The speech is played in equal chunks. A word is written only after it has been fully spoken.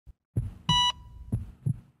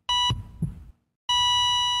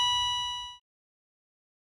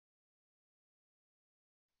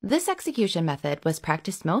This execution method was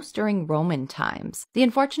practiced most during Roman times. The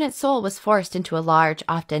unfortunate soul was forced into a large,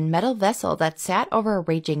 often metal vessel that sat over a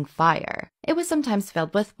raging fire. It was sometimes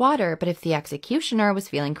filled with water, but if the executioner was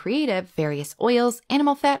feeling creative, various oils,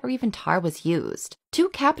 animal fat, or even tar was used. To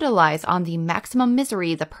capitalize on the maximum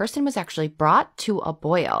misery, the person was actually brought to a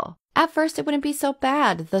boil. At first, it wouldn't be so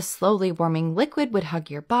bad. The slowly warming liquid would hug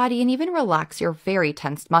your body and even relax your very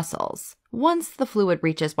tensed muscles. Once the fluid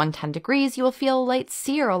reaches 110 degrees, you will feel a light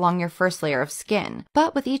sear along your first layer of skin.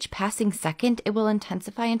 But with each passing second, it will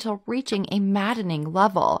intensify until reaching a maddening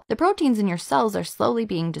level. The proteins in your cells are slowly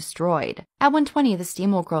being destroyed. At 120, the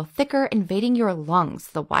steam will grow thicker, invading your lungs.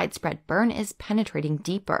 The widespread burn is penetrating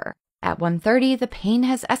deeper. At 130, the pain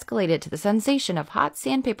has escalated to the sensation of hot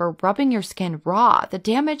sandpaper rubbing your skin raw. The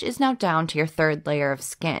damage is now down to your third layer of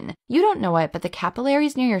skin. You don't know it, but the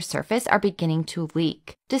capillaries near your surface are beginning to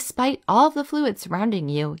leak. Despite all of the fluid surrounding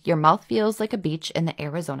you, your mouth feels like a beach in the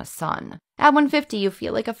Arizona sun. At 150, you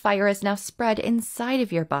feel like a fire has now spread inside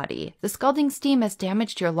of your body. The scalding steam has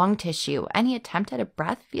damaged your lung tissue. Any attempt at a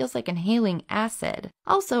breath feels like inhaling acid.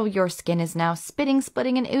 Also, your skin is now spitting,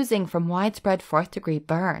 splitting, and oozing from widespread 4th-degree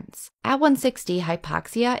burns. At 160,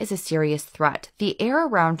 hypoxia is a serious threat. The air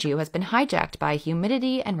around you has been hijacked by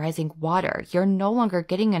humidity and rising water. You're no longer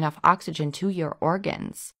getting enough oxygen to your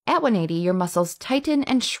organs. At 180, your muscles tighten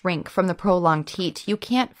and shrink from the prolonged heat. You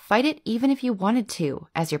can't fight it even if you wanted to.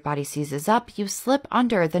 As your body seizes up, you slip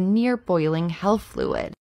under the near-boiling hell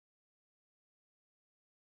fluid.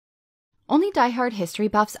 Only diehard history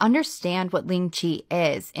buffs understand what Ling Chi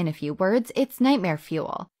is. In a few words, it's nightmare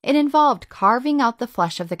fuel. It involved carving out the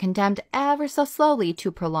flesh of the condemned ever so slowly to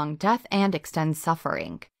prolong death and extend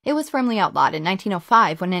suffering. It was firmly outlawed in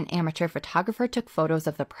 1905 when an amateur photographer took photos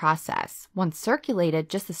of the process. Once circulated,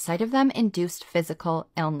 just the sight of them induced physical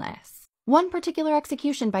illness. One particular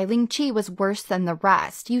execution by Ling Chi was worse than the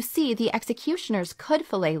rest. You see, the executioners could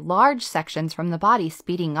fillet large sections from the body,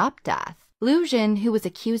 speeding up death. Liu Jin, who was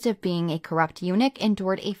accused of being a corrupt eunuch,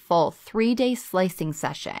 endured a full 3-day slicing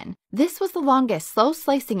session. This was the longest slow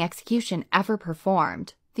slicing execution ever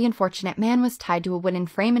performed. The unfortunate man was tied to a wooden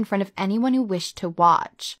frame in front of anyone who wished to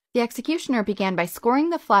watch. The executioner began by scoring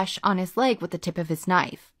the flesh on his leg with the tip of his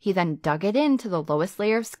knife. He then dug it into the lowest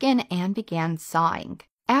layer of skin and began sawing.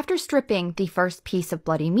 After stripping the first piece of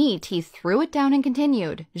bloody meat, he threw it down and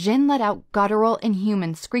continued. Jin let out guttural,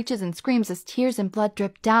 inhuman screeches and screams as tears and blood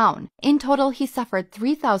dripped down. In total, he suffered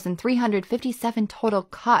 3,357 total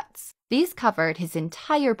cuts. These covered his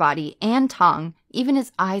entire body and tongue. Even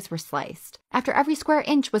his eyes were sliced. After every square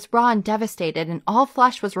inch was raw and devastated and all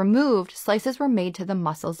flesh was removed, slices were made to the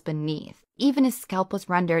muscles beneath. Even his scalp was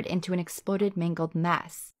rendered into an exploded, mangled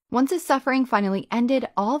mess. Once his suffering finally ended,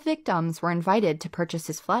 all victims were invited to purchase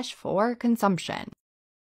his flesh for consumption.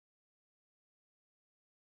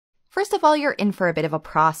 First of all, you're in for a bit of a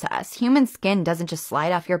process. Human skin doesn't just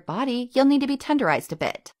slide off your body, you'll need to be tenderized a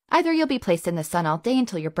bit. Either you'll be placed in the sun all day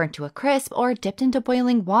until you're burnt to a crisp, or dipped into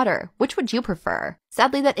boiling water. Which would you prefer?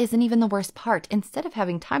 Sadly, that isn't even the worst part. Instead of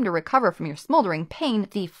having time to recover from your smoldering pain,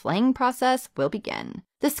 the flaying process will begin.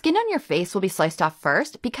 The skin on your face will be sliced off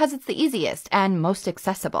first because it's the easiest and most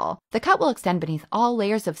accessible. The cut will extend beneath all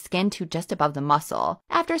layers of skin to just above the muscle.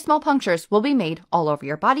 After, small punctures will be made all over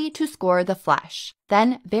your body to score the flesh.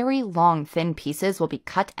 Then, very long, thin pieces will be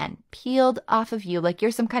cut and peeled off of you like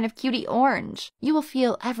you're some kind of cutie orange. You will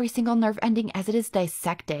feel every single nerve ending as it is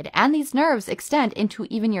dissected, and these nerves extend into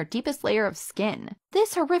even your deepest layer of skin.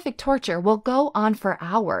 This horrific torture will go on for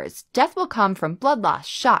hours. Death will come from blood loss,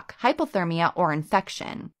 shock, hypothermia, or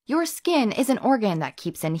infection. Your skin is an organ that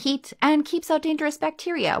keeps in heat and keeps out dangerous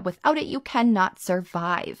bacteria. Without it, you cannot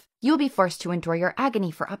survive. You'll be forced to endure your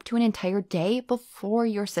agony for up to an entire day before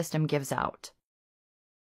your system gives out.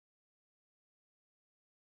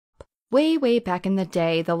 Way back in the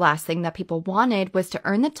day, the last thing that people wanted was to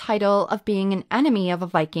earn the title of being an enemy of a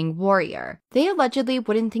Viking warrior. They allegedly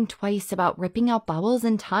wouldn't think twice about ripping out bowels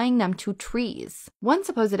and tying them to trees. One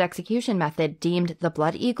supposed execution method, deemed the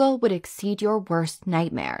blood eagle, would exceed your worst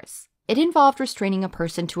nightmares. It involved restraining a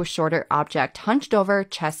person to a shorter object, hunched over,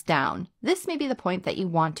 chest down. This may be the point that you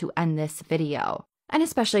want to end this video. An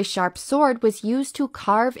especially sharp sword was used to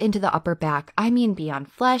carve into the upper back,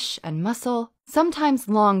 beyond flesh and muscle. Sometimes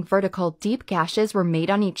long, vertical, deep gashes were made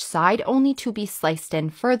on each side only to be sliced in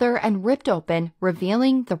further and ripped open,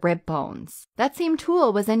 revealing the rib bones. That same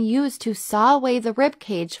tool was then used to saw away the rib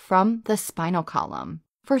cage from the spinal column.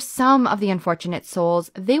 For some of the unfortunate souls,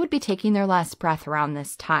 they would be taking their last breath around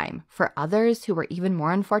this time. For others, who were even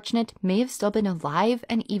more unfortunate, may have still been alive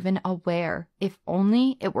and even aware, if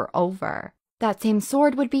only it were over. That same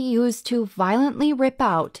sword would be used to violently rip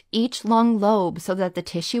out each lung lobe so that the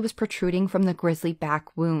tissue was protruding from the grisly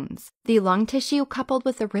back wounds. The lung tissue coupled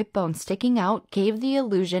with the rib bone sticking out gave the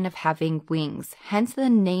illusion of having wings, hence the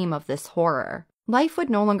name of this horror. Life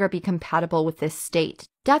would no longer be compatible with this state.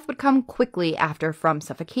 Death would come quickly after from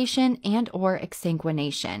suffocation and/or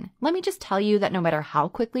exsanguination. Let me just tell you that no matter how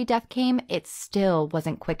quickly death came, it still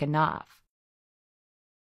wasn't quick enough.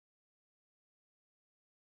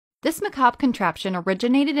 This macabre contraption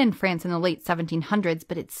originated in France in the late 1700s,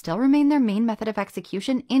 but it still remained their main method of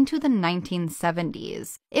execution into the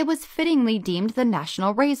 1970s. It was fittingly deemed the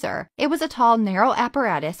national razor. It was a tall, narrow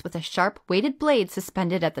apparatus with a sharp, weighted blade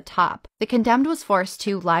suspended at the top. The condemned was forced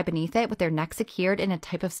to lie beneath it with their neck secured in a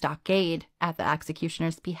type of stockade. At the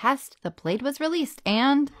executioner's behest, the blade was released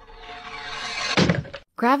and...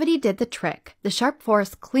 gravity did the trick. The sharp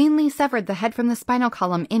force cleanly severed the head from the spinal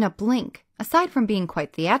column in a blink. Aside from being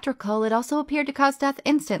quite theatrical, it also appeared to cause death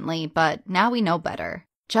instantly, but now we know better.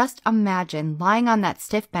 Just imagine lying on that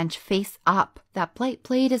stiff bench face up. That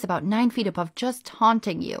blade is about 9 feet above, just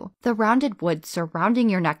taunting you. The rounded wood surrounding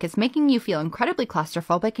your neck is making you feel incredibly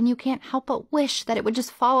claustrophobic, and you can't help but wish that it would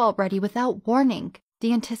just fall already without warning.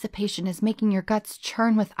 The anticipation is making your guts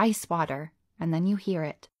churn with ice water, and then you hear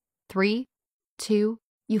it. 3, 2,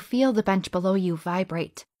 you feel the bench below you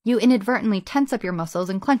vibrate. You inadvertently tense up your muscles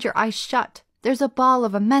and clench your eyes shut. There's a ball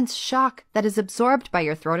of immense shock that is absorbed by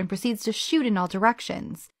your throat and proceeds to shoot in all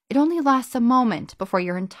directions. It only lasts a moment before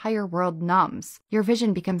your entire world numbs. Your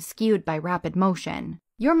vision becomes skewed by rapid motion.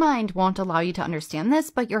 Your mind won't allow you to understand this,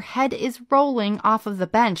 but your head is rolling off of the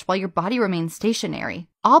bench while your body remains stationary.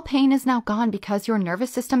 All pain is now gone because your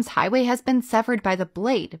nervous system's highway has been severed by the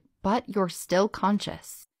blade, but you're still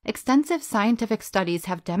conscious. Extensive scientific studies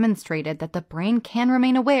have demonstrated that the brain can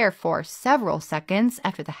remain aware for several seconds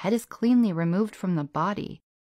after the head is cleanly removed from the body.